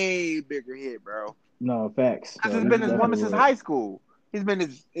way bigger hit, bro. No, facts. Because No, it's he been his definitely woman since would. high school. He's been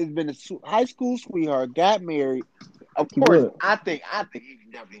his high school sweetheart, got married. Of He course, would. I think he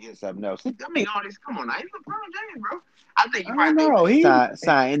can definitely get something else. I mean, all these, come on now, he's LeBron James, bro. I think I you don't probably be able know. to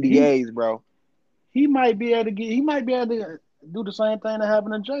sign He NDAs, bro. he might be able to get. He might be able to do the same thing that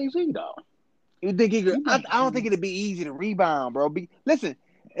happened to Jay Z though. You think he could? He might. I don't think it'd be easy to rebound, bro. Listen,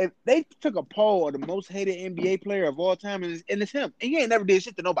 if they took a poll of the most hated NBA player of all time, and it's him, and he ain't never did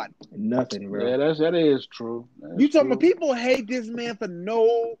shit to nobody. Nothing, Yeah, bro. that is true. That's You talking about true. people hate this man for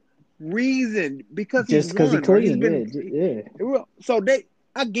no reason because he Just because he won, bro. He's clean. Yeah, been yeah. so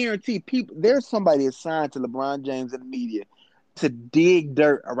I guarantee people there's somebody assigned to LeBron James in the media to dig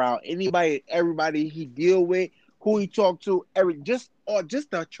dirt around everybody he deal with, who he talked to, just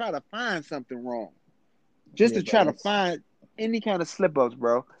to try to find something wrong, just Yeah, to bro. try to That's find any kind of slip ups,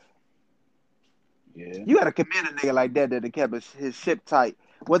 bro. Yeah. You got to commend a nigga like that kept his ship tight,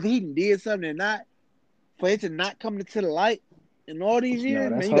 whether he did something or not, for it to not come to the light in all these no, years,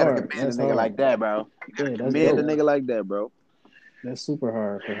 that's man. You got to hard. commend a That's nigga hard. like that, bro. You got to Yeah, that's commend a dope. Yeah. nigga like that, bro. That's super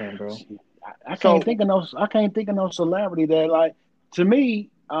hard for him, bro. I can't So think of no. I can't think of no celebrity that like to me.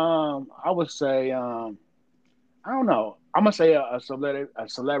 I would say. I don't know. I'm gonna say a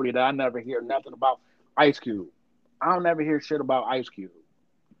celebrity that I never hear nothing about. Ice Cube. I don't never hear shit about Ice Cube.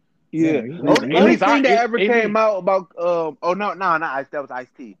 yeah, Damn, you At least, never at only least what? I, thing that ever at came least, out about oh no not Ice, that was Ice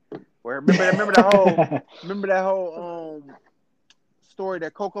T. Where remember that whole story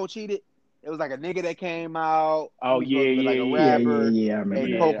that Coco cheated. It was like a nigga that came out. He oh was supposed yeah, to be like yeah, a yeah, Yeah, yeah, rapper, yeah. I remember and that.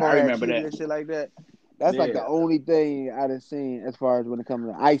 yeah. Coco I had remember cheated that. and shit like that. That's like the Yeah, only thing I done seen as far as when it comes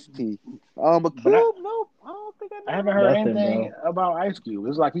to iced tea. But but Cube, nope, I don't think I I never haven't heard heard of him. Nothing, anything bro. about Ice Cube.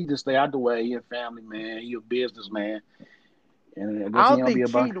 It's like he just stay out the way. He a family man. He a businessman, and I guess I he don't don't be think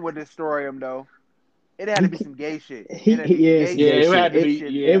about. cheating would destroy him though. It had to He be some gay shit. It had to be some yeah, gay some Yeah, gay shit. it shit. had to Gay be.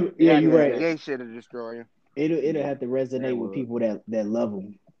 shit. Yeah, it It Yeah, had had to you're to be be some right. that. gay shit to destroy him. It'll Yeah, have to yeah, it resonate with would. people that love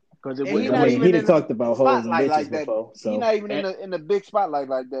him. Because it And would. he It I not would. mean, even he done in the talked about hoes and spotlight bitches like that. before, He so not even And, in the big spotlight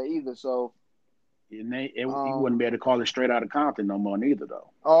like that either. So, he wouldn't be able to call it straight out of Compton no more, neither though.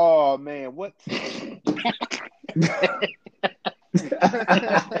 oh man, what?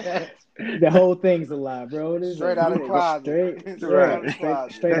 the whole thing's a lie, bro. This Straight is out of nigga closet. straight, Straight out right? of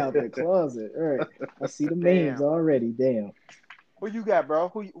closet. Straight out the closet. All right. I see the memes Damn. already. Damn. Who you got, bro?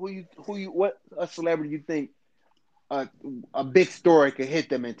 Who you? What a celebrity you think a a big story could hit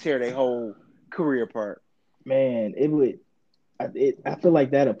them and tear their whole career apart? Man, it would. I feel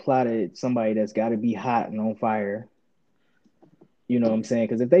like that apply to somebody that's got to be hot and on fire. You know what I'm saying?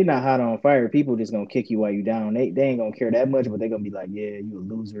 Because if they not hot on fire, people just gonna kick you while you down. They ain't gonna care that much, but they gonna be like, yeah, you a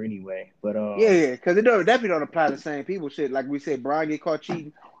loser anyway. But Yeah, because it definitely don't apply to the same people. Shit, like we said, Brian get caught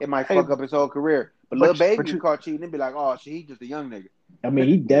cheating, it might Hey, fuck up his whole career. But Lil but Baby but get you. caught cheating, and be like, oh, shit, he just a young nigga. I mean,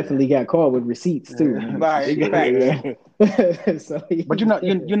 he Yeah. definitely got caught with receipts too, nigga. Right, facts. So But he's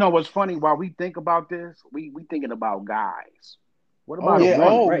you know what's funny? While we think about this, we thinking about guys. What about a oh Yeah.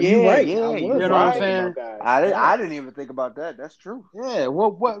 right, woman? Oh, right. You yeah, right. I yeah. You was You know what I'm already right. thinking about saying? guys. I Facts. didn't even think about that. That's true. Yeah.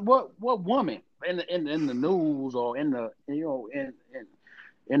 What woman in the news or in the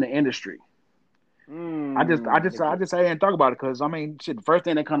in the industry? I Nigga. just say and talk about it because I mean, shit. The first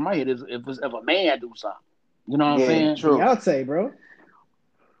thing that comes to my head is if a man do something. You know what I'm Yeah, saying? true. Beyonce, bro.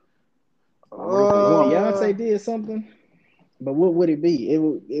 What if a If woman? Uh, Beyonce did something, but what would it be?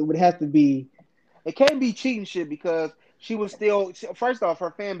 It would have to be. it can't be cheating shit because she was still. First off,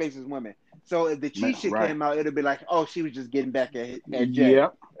 her fan base is women. So if the cheat shit Right. came out, it'd be like, oh, she was just getting back at Jay,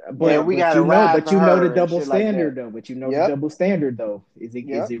 Yep. and Yep. we got to ride But for you know the her and double shit like that. standard though. But you know the Yep, double standard though. Is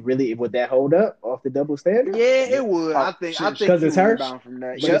yep. it really would that hold up off the double standard? Yeah, Yeah. it would. Oh, I think Because you it's would her. rebound from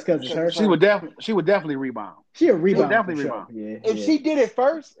that. But it's Yep, because it's because her. it's her. she would definitely rebound. She a She would rebound for definitely sure. rebound. Yeah, If yeah. she did it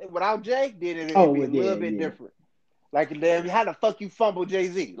first without Jay, then Oh it'd be well, a yeah, little bit yeah. different. Like, damn, how the fuck you fumble Jay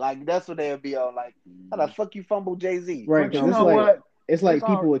Z? Like, that's what they'll be on. Like, how the fuck you fumble Jay Z? Right, But You because you know what it's I'm know like saying? what? it's It's like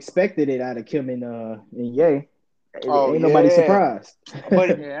all people expected it out of Kim and Ye. Oh Ain't nobody yeah, surprised.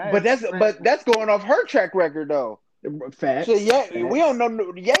 yeah. Man, but that's going off her track record though. Shit, Facts, yeah, we don't facts.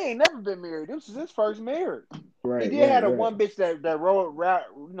 know. Ye ain't never been married. This is his first marriage. He Right, did right, have a right. one bitch that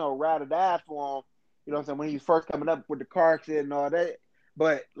ride or die for him. You know what I'm saying? When he was first coming up with the car accident and all that.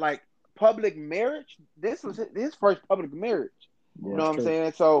 But like public marriage, this was his first public marriage. Yeah, You know that's what I'm true.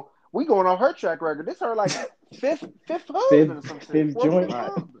 saying? So we going on her track record. This her like fifth husband or Fifth some shit. fifth Fourth, fifth joint.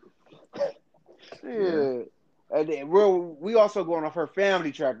 right. husband. Yeah. Shit. And then we also going off her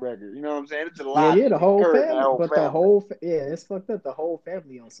family track record. You know what I'm saying? It's a Yeah, lot yeah, to the be whole incurred in that family. whole But the family. whole yeah, it's fucked up. The whole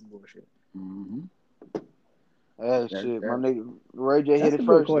family on some bullshit. Mm-hmm. Shit, my That, nigga Ray J hit That's it a good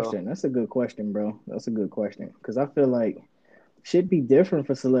first though. question. That's a good question, bro. That's a good question. Because I feel like should be different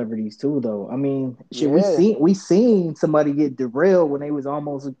for celebrities too, though. I mean, should Yeah, we seen somebody get derailed when they was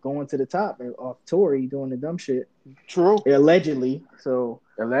almost going to the top off Tory doing the dumb shit true. allegedly. So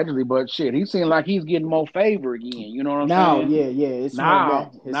allegedly, but shit, he seemed like he's getting more favor again. You know what I'm now, saying? yeah, yeah, it's swung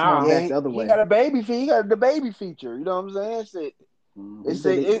back. It's swung Yeah, back Now, the other he way. got a baby fee. He got the baby feature. You know what I'm saying? Shit. He hmm It's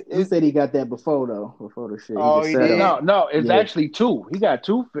said a, it, he it, said he got that before though, before the shit. He oh, was he set up. did. no, it's Yeah. actually two. He got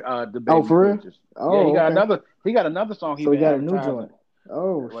two the Oh, baby for real? features. Yeah, Oh, okay. he got another song he So he been got a new advertising. joint.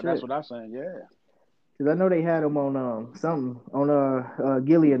 Oh Well, that's shit. what I'm saying. Yeah. Because I know they had him on something on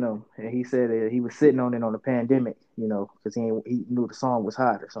Gillian them, and he said he was sitting on it on the pandemic, because he knew the song was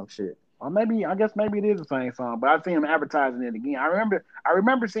hot or some shit. Or maybe I guess maybe it is the same song, but I've seen him advertising it again. I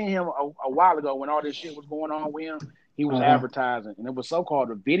remember seeing him a while ago when all this shit was going on with him. He was Uh huh. advertising, and it was so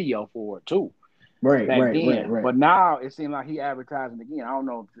called a video for it too Right, back right, right, then. right. But now it seems like he advertising again. I don't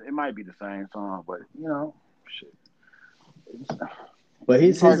know. It might be the same song, but shit. But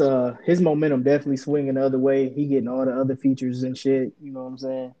It's hard. his momentum definitely swinging the other way. He getting all the other features and shit. You know what I'm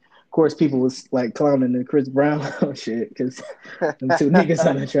saying? Of course, people was like clowning the Chris Brown shit because them two niggas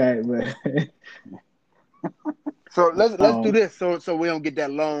on the track. But So let's do um, this so we don't get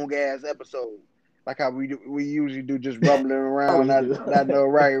that long ass episode like how we usually do, just rumbling around. always Not do. not no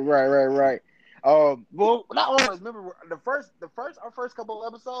right. Well, not always. Remember our first couple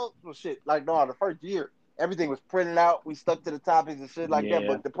of episodes. Well, shit, like no, the first year everything was printed out. We stuck to the topics and shit like that. Yeah.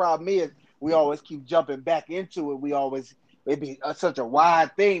 But the problem is we always keep jumping back into it. It'd be such a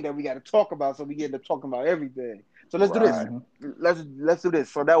wide thing that we got to talk about. So we get to talking about everything. So let's do this. Right. Let's do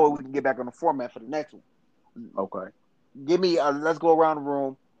this. So that way we can get back on the format for the next one. Okay. Give me. Let's go around the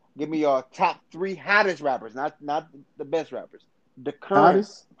room. Give me your top 3 hottest rappers, not the best rappers. The current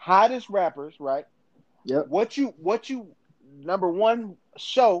hottest rappers, right? Yep. What you number one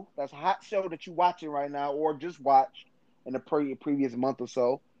show that's a hot show that you watching right now, or just watched in the previous month or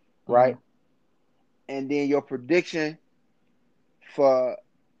so, right? And then your prediction for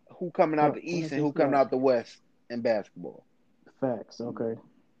who coming out the East and who coming out the West in basketball. Facts. Okay.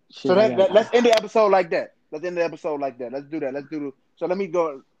 So let's end the episode like that. Let's end the episode like that. Let's do that. So let me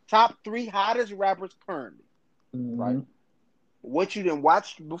go top 3 hottest rappers currently, right? What you done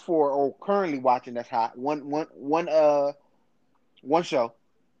watched before or currently watching that's hot. One show.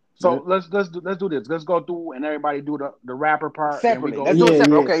 So let's do this. Let's go through and everybody do the rapper part. Separately. Go let's do it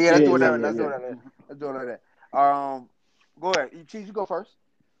separate. Okay, let's do it that. Let's do it like that. Go ahead. Cheese, you go first.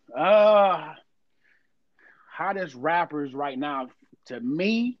 Hottest rappers right now to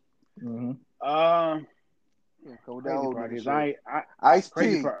me.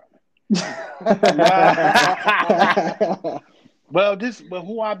 Ice-T. But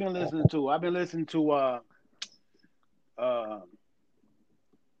who I've been listening to? I've been listening to the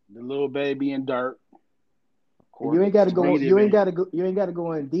Lil Baby and Durk. You ain't got to go. You ain't got to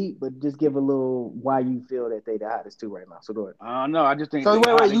go in deep, but just give a little why you feel that they the hottest two right now. So go ahead. No, I just think. So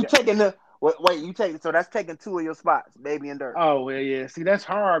wait, you taking the you take so that's taking 2 of your spots, Baby and Durk. Oh well, yeah. See, that's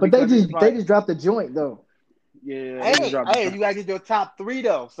hard. But they just dropped the joint though. Yeah. Hey, you gotta get your top 3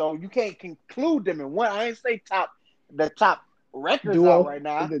 though, so you can't conclude them in one. I ain't say the top records duo, out right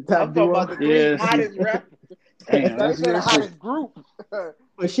now. I'm talking about the 3 hottest rappers. Damn, that's the hottest group.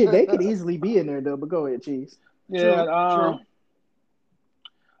 But shit, they could easily be in there though. But go ahead, Cheese. Yeah, true.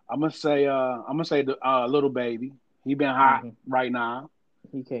 I'm gonna say the Lil Baby. He been hot right now.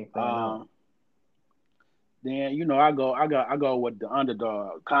 He can't. Then I go with the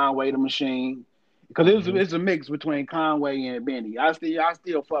underdog, Conway the Machine, because it's a mix between Conway and Benny. I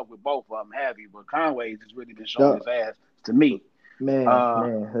still fuck with both of them heavy, but Conway's just really been showing his ass to me. Man,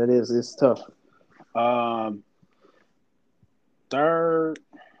 it's tough. Third.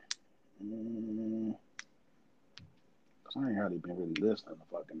 I ain't hardly been really listening to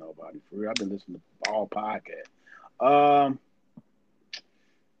fucking nobody for real. I've been listening to all podcasts.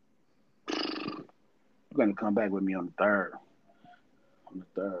 You're gonna come back with me on the third. One.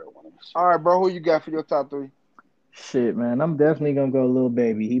 All right, bro. Who you got for your top 3? Shit, man. I'm definitely gonna go Lil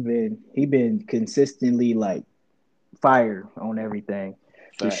Baby. He been consistently like fire on everything.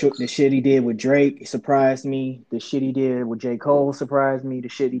 The shit he did with Drake surprised me. The shit he did with J. Cole surprised me. The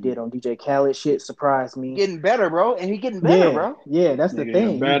shit he did on DJ Khaled shit surprised me. Getting better, bro. And he getting better, bro. Yeah, that's the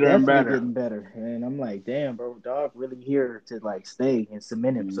thing. Better and better. Getting better. And I'm like, damn, bro, dog really here to like stay and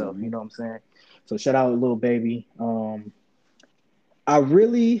cement himself. You know what I'm saying? So shout out to Lil Baby. I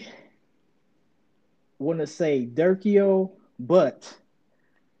really want to say Durkio, but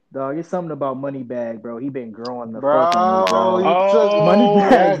dog, it's something about Moneybag, bro. He been growing the fuck on me, bro.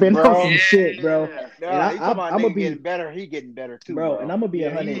 Moneybag been on some shit, bro. Yeah, and I'm gonna be getting better. He getting better too, bro. And I'm gonna be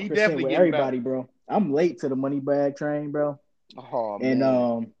 100% with everybody, bro. I'm late to the Moneybag train, bro. Oh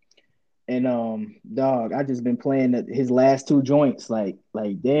man. And dog, I just been playing his last 2 joints, like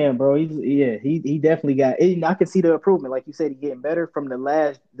damn, bro. He definitely got. I can see the improvement, like you said, he getting better from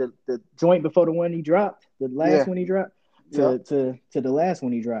the joint before the one he dropped, the last one he dropped. To the last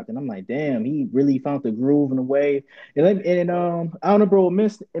one he dropped, and I'm like, damn, he really found the groove and the way. And honorable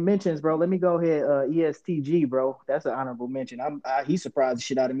mentions, bro. Let me go ahead. ESTG, bro. That's an honorable mention. He surprised the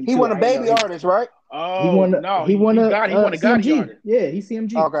shit out of me. He won a baby artist, right? Oh, he won a CMG. Artist. Yeah, he's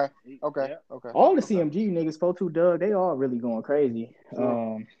CMG. Okay. All the CMG niggas, 4-2 Doug, they all really going crazy.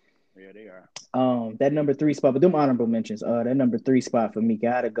 Yeah, they are. That number 3 spot, but them honorable mentions. That number 3 spot for me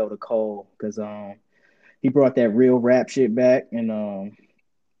gotta go to Cole, because he brought that real rap shit back, and on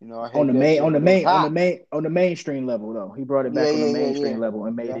the mainstream level though. He brought it back on the mainstream level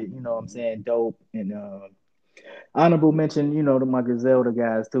and made it, you know what I'm saying, dope. And honorable mention, to my Griselda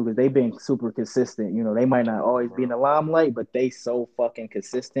guys too, because they've been super consistent. They might not always be in the limelight, but they so fucking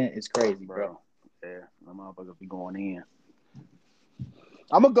consistent. It's crazy, bro. Yeah, my motherfuckers be going in.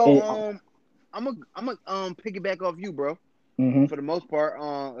 I'm gonna go. I'm gonna piggyback off you, bro. For the most part,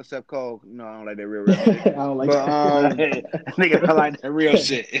 except Cole, I don't like that real shit. I don't like that. Nigga, I like that real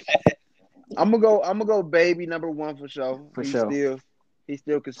shit. I'm gonna go Baby number 1 for sure. He's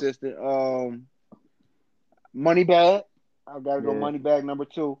still consistent. Moneybag, I gotta go Moneybag number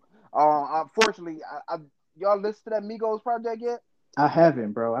 2. Unfortunately, y'all listen to that Migos project yet? I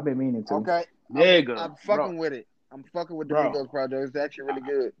haven't, bro. I've been meaning to. Okay, good. I'm fucking with it. I'm fucking with the Migos project. It's actually really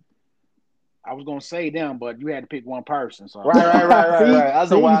good. I was gonna say them, but you had to pick one person. So See, Otherwise, I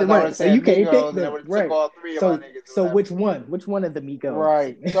would have right. So you said can't pick Migos, and I them, would have took right? all three of my So, niggas or so whatever. which one? Which one of the Migos?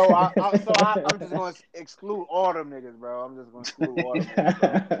 Right. So I'm just gonna exclude all them niggas, bro. I'm just gonna exclude all them niggas,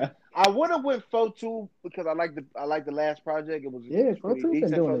 bro. I would have went 4-2 because I like the last project. It Yeah, was Pro pretty Tooth been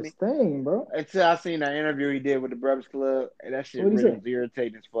decent doing for his me. thing, bro. Until I seen that interview he did with the Breakfast Club, and that shit What he really say? was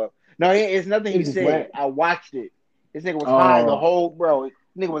irritating as fuck. No, it's nothing It he was just said. whack. I watched it. This nigga was high the Oh, whole, bro.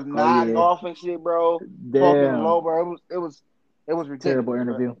 Nigga was oh nodding yeah. off and shit, bro. Talking Damn. low, bro. It was Terrible ridiculous, bro.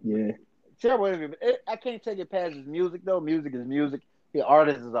 interview. Yeah. Terrible interview. I can't take it past his music though. Music is music. The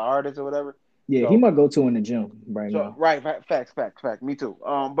artist is an artist or whatever. Yeah, he So, might go to in the gym right now. right, facts. Me too.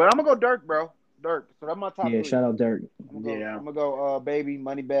 But I'm gonna go Dirk, bro. Dirk. So that's my top Yeah, three. shout out Dirk. yeah, I'm gonna go. Baby,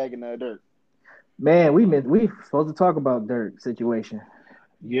 Moneybag, and Dirk. Man, we supposed to talk about Dirk situation.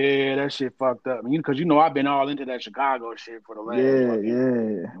 yeah, that shit fucked up. Because I've been all into that Chicago shit for the last Yeah,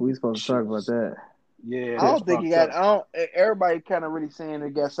 fucking yeah. We supposed to shit. talk about that. Yeah, I that's don't think he fucked got. up. I don't. Everybody kind of really saying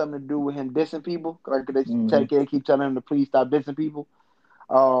it got something to do with him dissing people. Like Hmm. they keep telling him to please stop dissing people.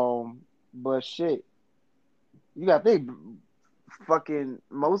 But shit, you got to think. Fucking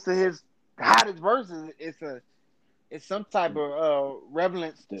most of his hottest verses, it's some type of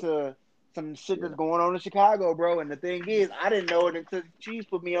relevance to some shit Yeah. that's going on in Chicago, bro. And the thing is, I didn't know it until Cheese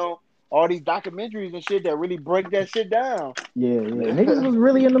put me on all these documentaries and shit that really break that shit down. Yeah, yeah. Niggas was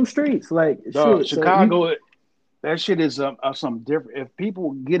really in them streets, like The shit. So you, Chicago, that shit is some different. If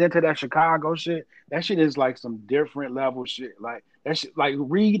people get into that Chicago shit, that shit is like some different level shit. Like that shit, like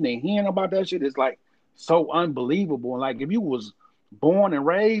reading and hearing about that shit is like so unbelievable. And like if you was born and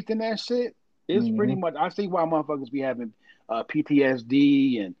raised in that shit, it's pretty hmm much. I see why motherfuckers be having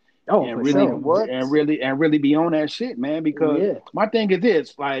PTSD oh, and for really Man, sure. what? and really be on that shit, man. Because Yeah, my thing is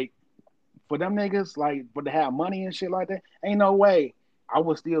this, like for them niggas, like for to have money and shit like that, ain't no way I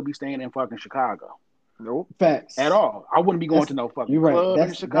would still be staying in fucking Chicago Nope. at facts. all. I wouldn't be going That's to no fucking you're right. club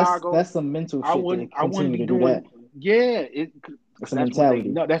in Chicago. That's some mental I shit to wouldn't. I wouldn't continue be to do that. doing. Yeah, That's because a that's what they mentality.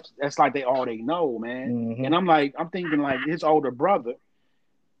 know. That's like they all they know, man. Hmm. And I'm thinking like his older brother.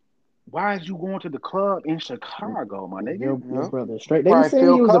 Why is you going to the club in Chicago, my nigga? Your Yep. brother straight. They were Probably saying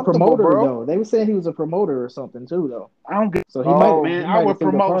feel he was a comfortable, promoter bro. though. They were saying he was a promoter or something too though. I don't get. So Oh, he Man, I might have would threw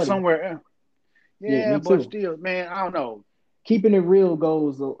the promote party. somewhere else. Yeah, Yeah, me but too. still, man, I don't know. Keeping it real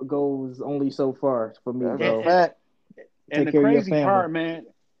goes only so far for me, that's a And, bro. and, fact. and Take the care of your crazy family. part, man,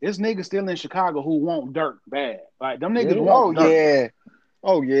 this nigga still in Chicago who want Dirk bad. Like them niggas Yeah. Oh want Dirk. yeah.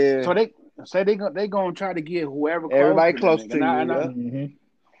 Oh yeah. So they say they gonna try to get whoever close Everybody to the close nigga. to you. And Yep. Hmm.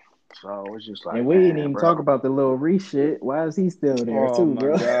 so it's just And like, we didn't man, even talk bro, about the little Reese shit. Why is he still there Oh too, my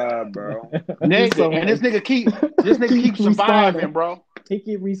bro? god, bro. There's nigga, so and this much. nigga keep Keep surviving, respawning. bro. He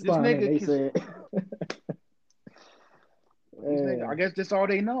keep This respawning. nigga They keeps said. these niggas. I guess that's all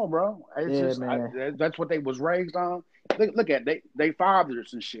they know, bro. It's Yeah, just man. that's what they was raised on. Look at they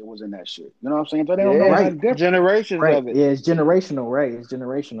fathers and shit was in that shit. You know what I'm saying? So they don't know Yeah. Right. nothing different. Generations Right. of it. Yeah, it's generational, right? It's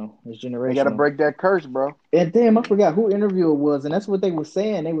generational. It's They gotta generational. break that curse, bro. And damn, I forgot who interview it was, and that's what they were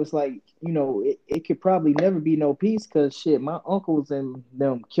saying. They was like, it could probably never be no peace because shit, my uncles and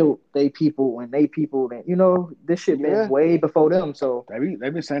them killed they people and they people, and this shit been Yeah. way before them. So They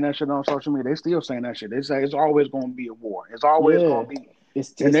been saying that shit on social media. They still saying that shit. They say it's always gonna be a war. It's always yeah, gonna be. And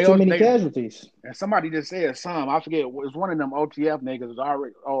it's too many they casualties. and somebody just said some. I forget. It was one of them OTF niggas.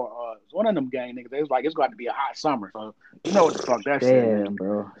 Already, it's one of them gang niggas. They was like, it's got to be a hot summer. So you know what the fuck that shit Damn, mean.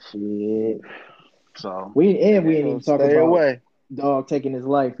 bro, shit. So We yeah, ain't So even talk stay about away. dog taking his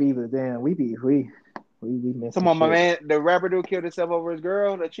life either. Damn, we Come missing on, my shit. man. The rapper dude killed himself over his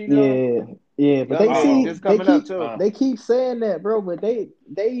girl that cheated on him. Yeah, yeah, but Young they nigga oh, just coming up too. they keep saying that, bro. But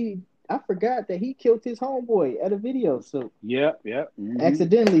I forgot that he killed his homeboy at a video. So yep.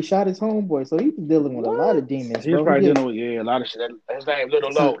 accidentally shot his homeboy. So he was dealing with a lot What? of demons, He was bro. He probably just dealing with a lot of shit. His name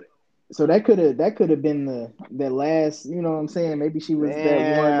Little so Loaded. so that could have been the last. You know what I'm saying? Maybe she was that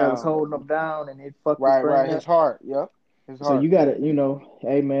one that was Damn. holding him down, and it fucked his Right. brain His up. heart. Yep. His So heart. you gotta,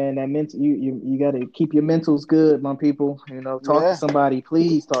 hey man, that mental, you gotta keep your mentals good, my people. Talk to Yeah. somebody.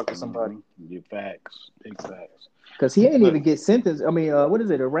 Please talk to somebody. Big facts. Big facts. Because he ain't But even get sentenced. I mean, what is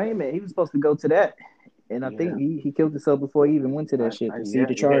it? Arraignment. He was supposed to go to that, and I yeah, think he killed himself before he even went to that shit to see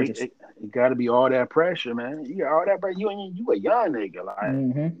the charges. it got to be all that pressure, man. You got all that pressure. You a young nigga, like.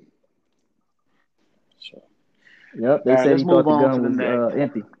 Mm-hmm. So. Yep. All They right, said let's he move thought the on to gun the was next.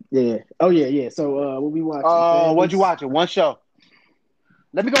 empty. Yeah. Oh yeah, yeah. So what we watching? What you Families. watching? One show.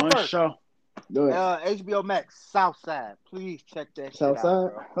 Let me go One first. show. Go ahead. HBO Max, Southside. Please check that shit out,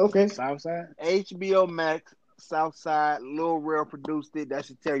 Southside. bro. Okay. Southside. HBO Max, Southside, Lil Real produced it. That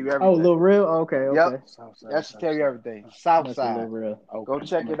should tell you Oh, everything. Lil Real. Okay. Yep. Okay. Southside. That should tell you Southside. everything. Mess with Lil Southside. Real. Go Okay.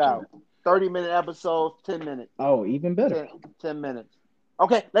 check I'm gonna it check out. it. 30-minute episodes, 10 minutes. Oh, even better. 10 minutes.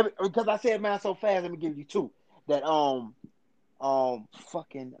 Okay, because I said man so fast, let me give you two. That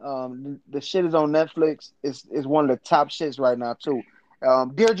fucking the shit is on Netflix. Is one of the top shits right now too.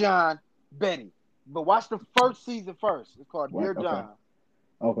 Dear John, Betty. But watch the first season first. It's called What? Dear John.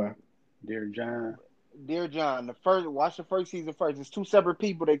 Okay. Dear John. Dear John. Watch the first season first. It's two separate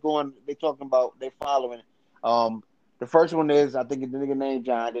people they talking about, they following. The first one is, I think, the nigga named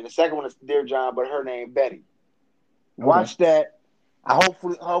John. Then the second one is Dear John, but her name Betty. Watch that.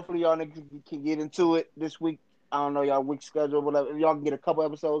 Hopefully y'all niggas can get into it this week. I don't know y'all week schedule, whatever. If y'all can get a couple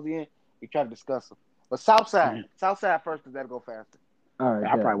episodes in, we try to discuss them. But Southside first, because that'll go faster. All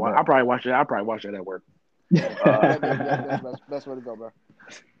right. I'll probably watch it. I'll probably watch it at work. Best way to go, bro.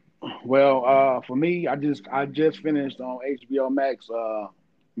 Well, for me, I just finished on HBO Max,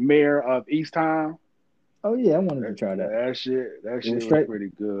 Mayor of Easttown. Oh yeah, I wanted to try that. That shit was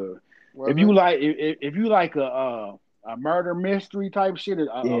pretty good. If you like a murder mystery type shit, a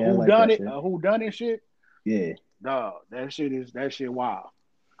whodunit shit. Yeah. Dog, that shit wild.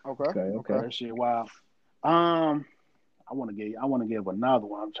 Okay. That shit wild. I want to give another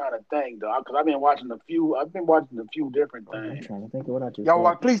one. I'm trying to think, dog, because I've been watching a few different things. I'm trying to think of what I just.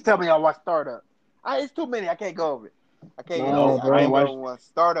 Y'all please tell me y'all watch Startup. It's too many. I can't go over it. I can't. I ain't watch one.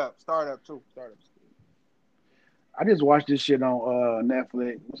 Startup too. Startup. I just watched this shit on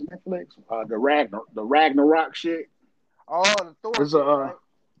Netflix. What's it, Netflix? The Ragnarok shit. Oh, the Thor shit, right?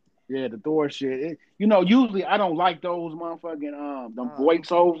 Yeah, the Thor shit. Usually I don't like those motherfucking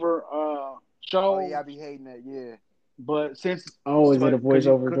voiceover shows. Oh yeah, I be hating that. Yeah. But since is it a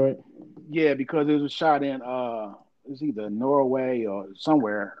voiceover joint? Yeah, because it was shot in it's either Norway or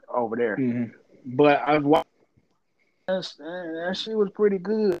somewhere over there. Mm-hmm. But I've watched that shit was pretty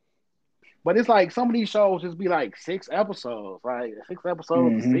good. But it's like some of these shows just be like 6 episodes,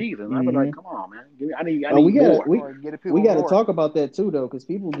 a season. I be like, come on, man, I need more. We got to talk about that too, though, because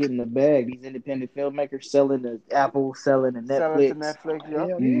people get in the bag. These independent filmmakers selling to Apple, selling to Netflix. Yeah.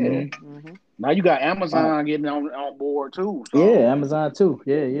 Mm-hmm. Now you got Amazon getting on board too. So. Yeah, Amazon too.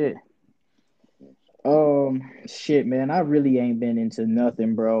 Yeah. Shit, man, I really ain't been into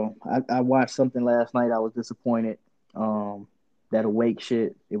nothing, bro. I watched something last night. I was disappointed. That Awake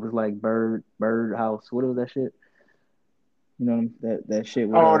shit. It was like Bird House. What was that shit? You know that shit.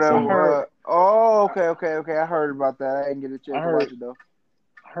 Okay. I heard about that. I didn't get a chance to watch it though.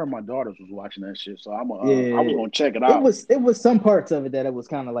 I heard my daughters was watching that shit, so I was gonna check it out. It was some parts of it that it was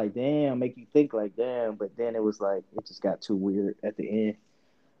kind of like damn, make you think like damn, but then it was like it just got too weird at the end.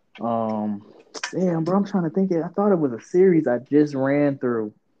 Damn, bro, I'm trying to think. I thought it was a series I just ran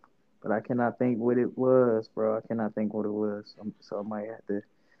through. But I cannot think what it was, bro. I cannot think what it was. So I might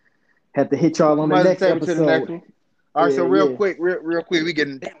have to hit y'all on the next episode. All right, so real quick, we have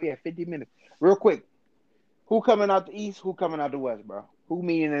 50 minutes. Real quick, who coming out the East? Who coming out the West, bro? Who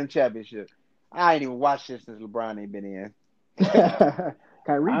meeting in the championship? I ain't even watched this since LeBron ain't been in.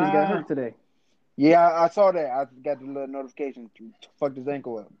 Kyrie just got hurt today. Yeah, I saw that. I got the little notification. Fucked his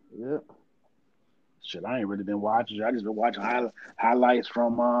ankle up. Yep. Shit, I ain't really been watching. I just been watching highlights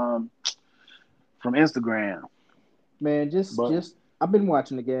from Instagram. Man, just I've been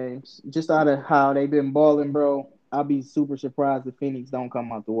watching the games. Just out of how they've been balling, bro. I'll be super surprised if Phoenix don't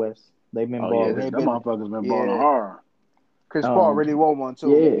come out the West. They've been balling. Yeah, them motherfuckers been balling hard. Chris Paul really won one too.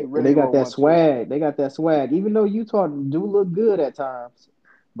 Yeah, really they got that swag. They got that swag. Even though Utah do look good at times,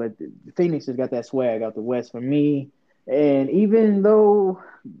 but Phoenix has got that swag out the West for me. And even though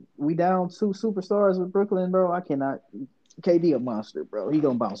we down 2 superstars with Brooklyn, bro, I cannot. KD a monster, bro. He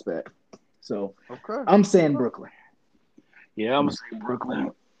gonna bounce back. So I'm saying Brooklyn. Yeah, I'm gonna say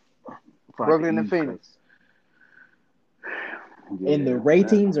Brooklyn. Brooklyn and Phoenix. Yeah, and the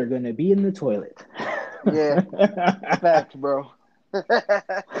ratings are gonna be in the toilet. Yeah, facts, bro.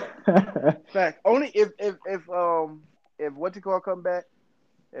 Facts. Only if what you call come back,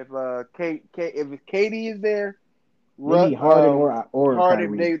 if Katie is there. Maybe Harden or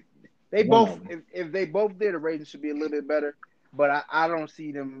Harden, Kyrie. they both if they both there, the ratings should be a little bit better. But I don't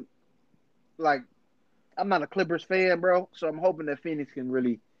see them like I'm not a Clippers fan, bro. So I'm hoping that Phoenix can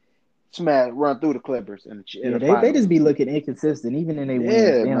really run through the Clippers in the they just be looking inconsistent, even in their wins.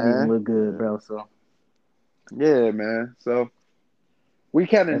 They don't even look good, bro. So yeah, man. So we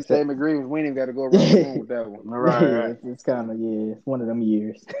kind of in the same agreement. We ain't even got to go around the room with that one. Right. It's kind of it's one of them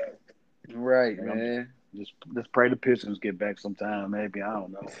years. Right, man. Just pray the Pistons get back sometime. Maybe I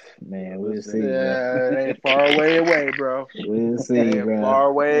don't know. Man, we'll see. Yeah, they far away, bro. We'll see, bro.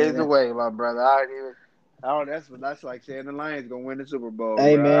 Far ways away, my brother. That's like saying the Lions gonna win the Super Bowl.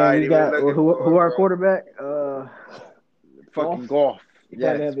 Hey, bro. man, we got who our quarterback? Fucking Golf. You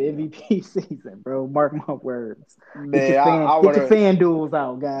gotta Yes, have an MVP season, bro. Mark my words. man. Get your fan duels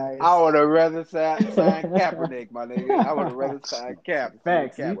out, guys. I would have rather sign Kaepernick, my nigga. I would have rather signed Cap.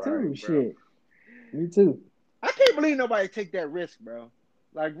 Facts. Me too. Shit. Me too. I can't believe nobody take that risk, bro.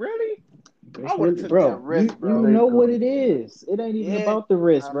 Like, really? I It's would have really, took that bro. risk, You bro. know what it is. It ain't even Yeah, about the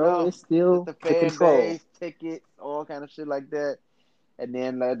risk, I bro. know. It's still Just the the fan control. base, tickets, all kind of shit like that. And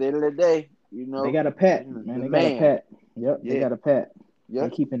then at the end of the day, you know, They got a pat, man. They got a pat. Yep, they got a pat. Yeah.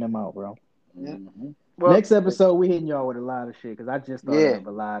 They keeping them out, bro. Yeah. Mm-hmm. Well, Next episode, we hitting y'all with a lot of shit because I just thought Yeah. of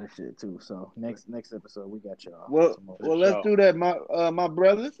a lot of shit too. So next episode, we got y'all. well, some more. let's do that, my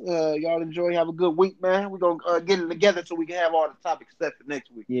brothers. Y'all enjoy. Have a good week, man. We're gonna get it together so we can have all the topics set for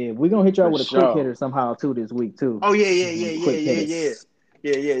next week. Yeah, we're gonna hit y'all For with a sure. quick hitter somehow too this week too. Oh yeah, Quick hitters.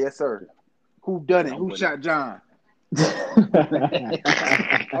 yes sir. Who done it? I'm Who with shot it. John? All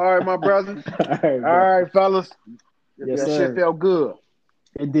All right, my brothers. right, All right, fellas. Yes, That sir. shit felt good.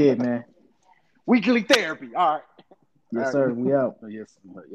 It did, man. Weekly therapy. All right. Yes, sir. We out. Yes.